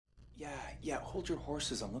Yeah, hold your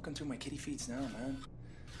horses. I'm looking through my kitty feeds now, man.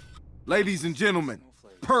 Ladies and gentlemen,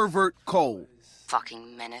 Pervert Cole.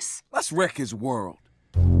 Fucking menace. Let's wreck his world.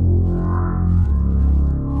 When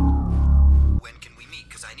can we meet?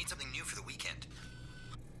 Because I need something new for the weekend.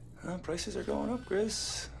 Prices are going up,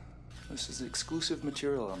 Grizz. This is exclusive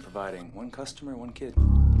material I'm providing. One customer, one kid.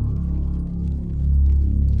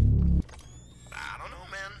 I don't know,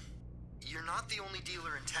 man. You're not the only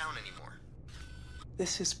dealer in town anymore.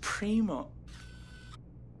 This is primo.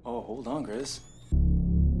 Oh, hold on, Grizz.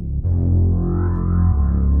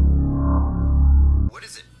 What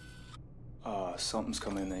is it? Something's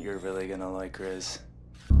coming that you're really gonna like, Grizz.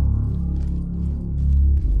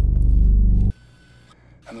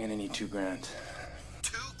 I'm gonna need $2 grand.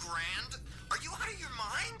 $2 grand? Are you out of your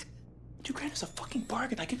mind? $2 grand is a fucking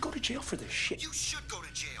bargain. I could go to jail for this shit. You should go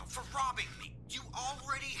to jail for robbing me. You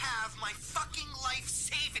already have my fucking life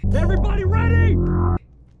saving. Everybody ready?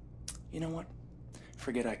 You know what?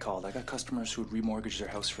 Forget I called. I got customers who would remortgage their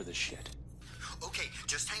house for this shit. Okay,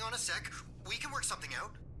 just hang on a sec. We can work something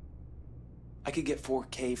out. I could get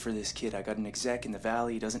 $4K for this kid. I got an exec in the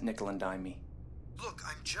valley. He doesn't nickel and dime me. Look,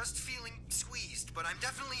 I'm just feeling squeezed, but I'm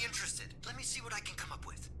definitely interested. Let me see what I can come up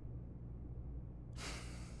with.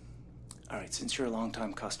 All right, since you're a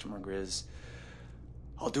long-time customer, Grizz,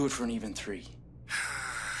 I'll do it for an even 3.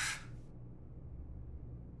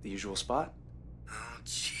 The usual spot? Oh,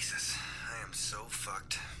 Jesus. I am so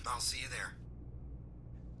fucked. I'll see you there.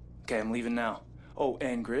 Okay, I'm leaving now. Oh,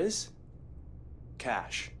 and Grizz?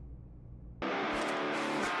 Cash.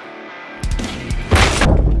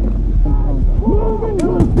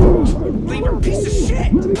 Leave a piece of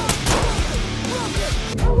shit! Move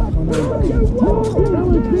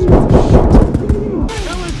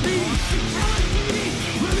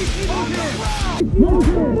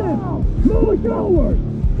it forward!